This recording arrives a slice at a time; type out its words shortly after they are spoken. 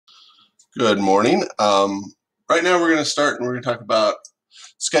Good morning. Right now we're going to start and we're going to talk about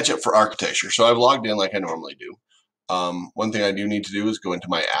SketchUp for architecture. So I've logged in like I normally do. One thing I do need to do is go into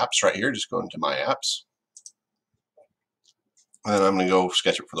my apps right here. Just go into my apps. And I'm going to go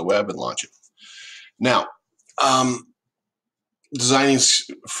SketchUp for the web and launch it. Now, designing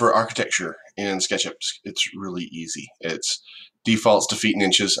for architecture in SketchUp, it's really easy. It's defaults to feet and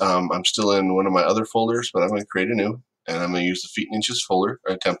inches. I'm still in one of my other folders, but I'm going to create a new, and I'm going to use the feet and inches folder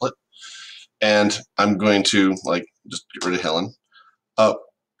or template. And I'm going to just get rid of Helen. Like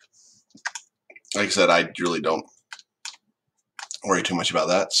I said, I really don't worry too much about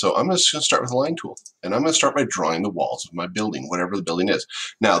that. So I'm just going to start with the line tool. And I'm going to start by drawing the walls of my building, whatever the building is.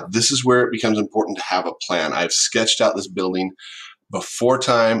 Now, this is where it becomes important to have a plan. I've sketched out this building before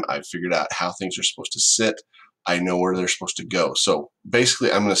time. I've figured out how things are supposed to sit. I know where they're supposed to go. So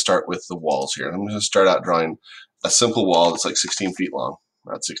basically, I'm going to start with the walls here. I'm going to start out drawing a simple wall that's like 16 feet long.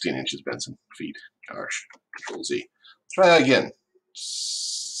 Not 16 inches, Benson. Feet. Gosh. Control Z. Let's try that again.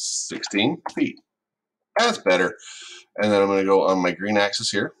 16 feet. That's better. And then I'm going to go on my green axis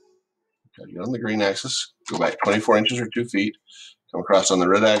here. Get on the green axis. Go back 24 inches or 2 feet. Come across on the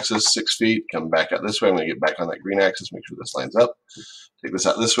red axis, 6 feet. Come back out this way. I'm going to get back on that green axis. Make sure this lines up. Take this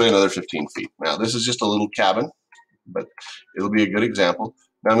out this way, another 15 feet. Now, this is just a little cabin, but it'll be a good example.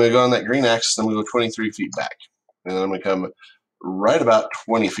 Now, I'm going to go on that green axis. I'm going to go 23 feet back. And then I'm going to come right about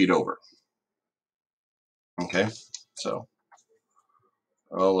 20 feet over. Okay, so,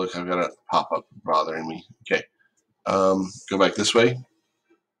 oh, look, I've got a pop-up bothering me. Okay, go back this way,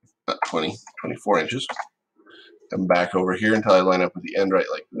 not 20, 24 inches. Come back over here until I line up with the end right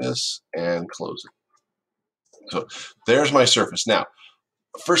like this and close it. So there's my surface. Now,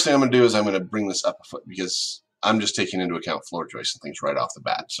 first thing I'm going to do is I'm going to bring this up a foot because I'm just taking into account floor joists and things right off the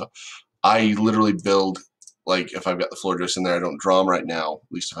bat. So I literally build, like if I've got the floor joists in there, I don't draw them right now,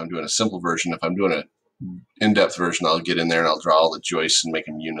 at least if I'm doing a simple version. If I'm doing an in-depth version, I'll get in there and I'll draw all the joists and make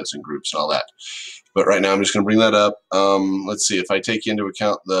them units and groups and all that. But right now I'm just going to bring that up. Let's see, if I take into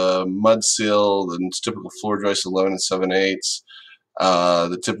account the mud sill, the typical floor joist 11 and 7/8,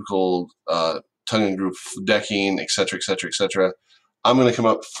 the typical tongue and groove decking, etc., etc., etc., I'm going to come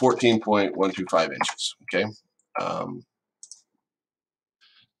up 14.125 inches. Okay,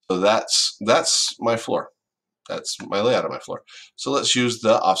 so that's my floor. That's my layout of my floor. So let's use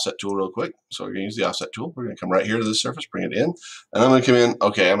the offset tool real quick. So we're going to use the offset tool. We're going to come right here to the surface, bring it in, and I'm going to come in.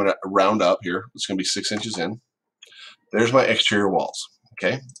 Okay, I'm going to round up here. It's going to be 6 inches in. There's my exterior walls.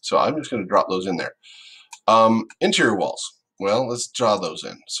 Okay, so I'm just going to drop those in there. Interior walls. Well, let's draw those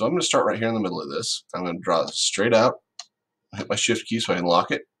in. So I'm going to start right here in the middle of this. I'm going to draw it straight out. Hit my shift key so I can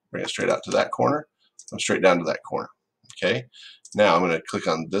lock it. Bring it straight out to that corner. Come straight down to that corner. Okay. Now I'm going to click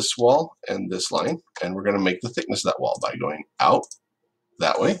on this wall and this line, and we're going to make the thickness of that wall by going out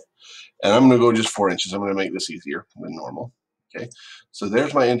that way. And I'm going to go just 4 inches. I'm going to make this easier than normal. Okay. So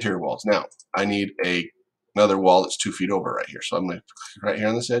there's my interior walls. Now I need another wall that's 2 feet over right here. So I'm going to click right here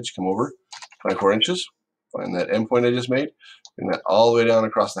on this edge, come over 24 inches, find that endpoint I just made, bring that all the way down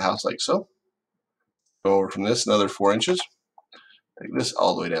across the house like so. Go over from this another 4 inches. Take this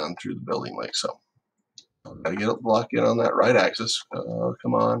all the way down through the building like so. Gotta get it locked in on that right axis. Oh,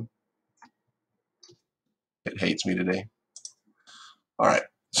 come on. It hates me today. All right.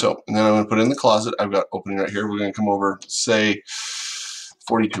 So, and then I'm going to put in the closet. I've got opening right here. We're going to come over, say,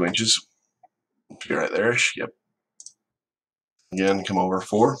 42 inches. Be right there. Yep. Again, come over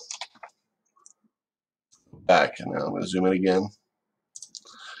 4. Back. And now I'm going to zoom in again.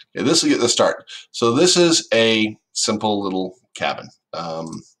 Okay, this will get the start. So this is a simple little cabin.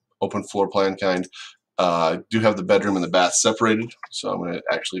 Open floor plan kind. Do have the bedroom and the bath separated, so I'm going to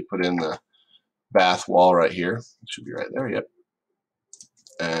actually put in the bath wall right here. It should be right there, yep.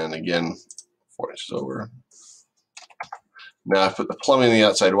 And again, 4 inches over. Now I've put the plumbing in the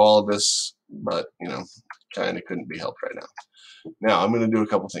outside wall of this, but kind of couldn't be helped right now. Now I'm going to do a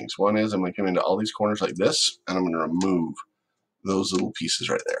couple things. One is I'm going to come into all these corners like this, and I'm going to remove those little pieces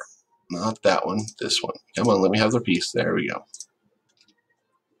right there. Not that one, this one. Come on, let me have the piece. There we go.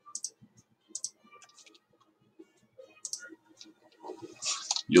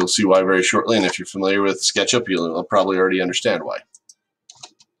 You'll see why very shortly, and if you're familiar with SketchUp, you'll probably already understand why.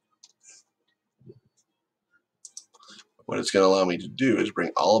 What it's going to allow me to do is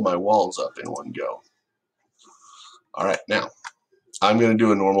bring all of my walls up in one go. All right, now I'm going to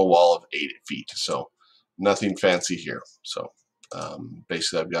do a normal wall of 8 feet, so nothing fancy here. So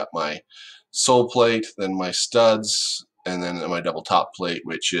basically I've got my sole plate, then my studs, and then my double top plate,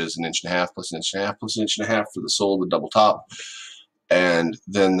 which is 1.5 inches plus 1.5 inches plus 1.5 inches for the sole, the double top. And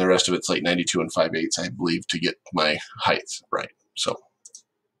then the rest of it's like 92 and 5/8, I believe, to get my height right. So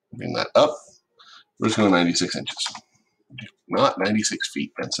Bring that up. We're just going 96 inches. Not 96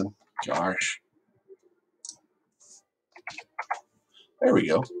 feet, Benson. Gosh. There we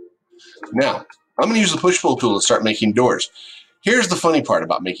go. Now, I'm going to use the push-pull tool to start making doors. Here's the funny part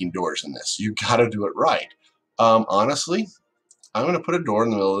about making doors in this. You got to do it right. Honestly, I'm going to put a door in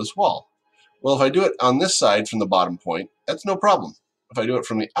the middle of this wall. Well, if I do it on this side from the bottom point, that's no problem. If I do it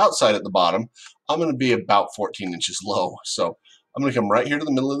from the outside at the bottom, I'm going to be about 14 inches low. So I'm going to come right here to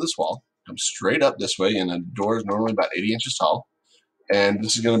the middle of this wall, come straight up this way, and a door is normally about 80 inches tall. And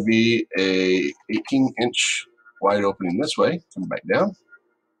this is going to be a 18-inch wide opening this way. Come back down.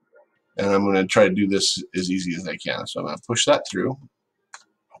 And I'm going to try to do this as easy as I can. So I'm going to push that through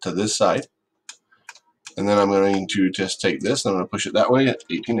to this side. And then I'm going to just take this and I'm going to push it that way at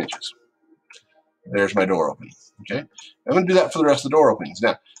 18 inches. There's my door opening. Okay, I'm going to do that for the rest of the door openings.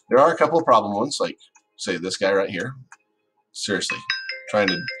 Now, there are a couple of problem ones, like, say, this guy right here. Seriously, trying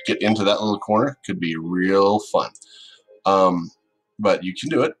to get into that little corner could be real fun. But you can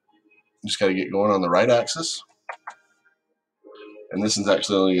do it. You just got to get going on the right axis. And this is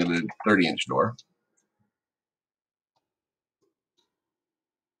actually only a 30-inch door.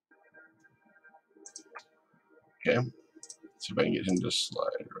 Okay, let's see if I can get him to slide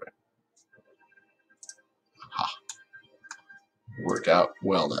right. Ha. Worked out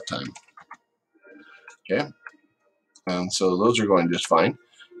well that time. Okay, and so those are going just fine.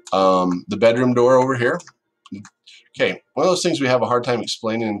 The bedroom door over here. Okay, one of those things we have a hard time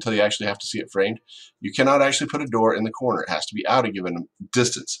explaining until you actually have to see it framed. You cannot actually put a door in the corner. It has to be out a given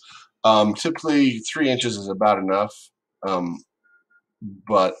distance. Typically 3 inches is about enough,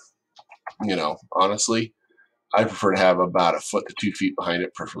 but you know, honestly, I prefer to have about 1 foot to 2 feet behind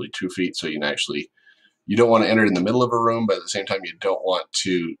it, preferably 2 feet, so you can actually, you don't want to enter in the middle of a room, but at the same time you don't want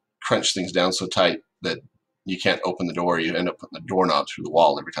to crunch things down so tight that you can't open the door. You end up putting the doorknob through the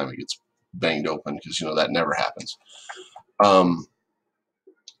wall every time it gets banged open, because you know that never happens.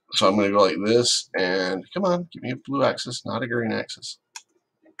 So I'm going to go like this, and come on, give me a blue axis, not a green axis.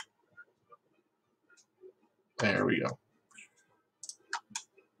 There we go.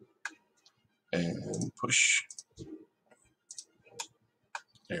 And push.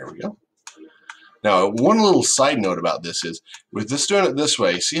 There we go. Now, one little side note about this is, with this doing it this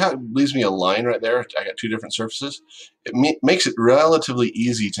way, see how it leaves me a line right there? I got 2 different surfaces. It makes it relatively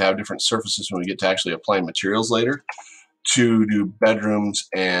easy to have different surfaces when we get to actually applying materials later to do bedrooms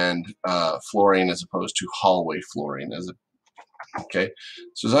and flooring as opposed to hallway flooring. Okay,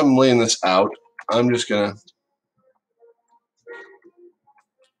 so as I'm laying this out, I'm just gonna,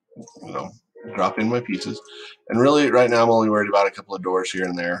 you know, drop in my pieces. And really, right now, I'm only worried about a couple of doors here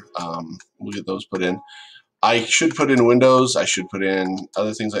and there. We'll get those put in. I should put in windows. I should put in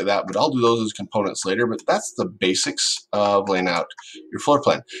other things like that, but I'll do those as components later. But that's the basics of laying out your floor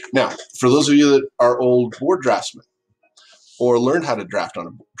plan. Now, for those of you that are old board draftsmen or learned how to draft on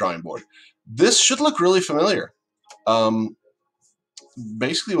a drawing board, this should look really familiar.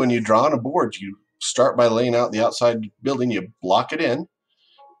 Basically, when you draw on a board, you start by laying out the outside building, you block it in,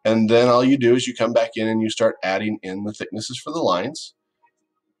 and then all you do is you come back in and you start adding in the thicknesses for the lines,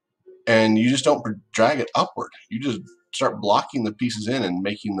 and you just don't drag it upward. You just start blocking the pieces in and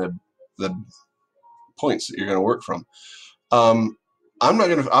making the points that you're going to work from. I'm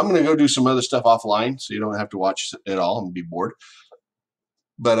gonna go do some other stuff offline, so you don't have to watch it all and be bored.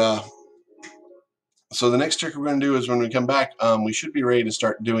 But so the next trick we're going to do is when we come back, we should be ready to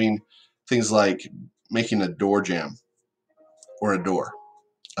start doing things like making a door jamb or a door.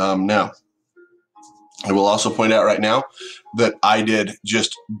 Now, I will also point out right now that I did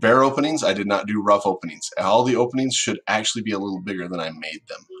just bare openings. I did not do rough openings. All the openings should actually be a little bigger than I made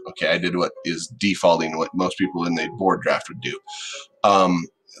them. Okay, I did what is defaulting, what most people in the board draft would do.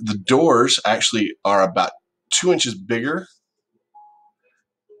 The doors actually are about 2 inches bigger,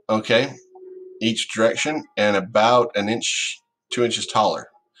 okay, each direction, and about 1 inch, 2 inches taller,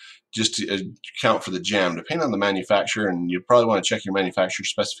 just to account for the jamb. Depending on the manufacturer, and you probably want to check your manufacturer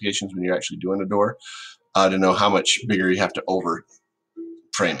specifications when you're actually doing a door to know how much bigger you have to over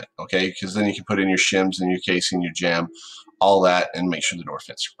frame it, okay? Because then you can put in your shims and your casing, your jamb, all that, and make sure the door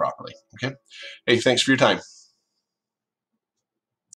fits properly, okay? Hey, thanks for your time.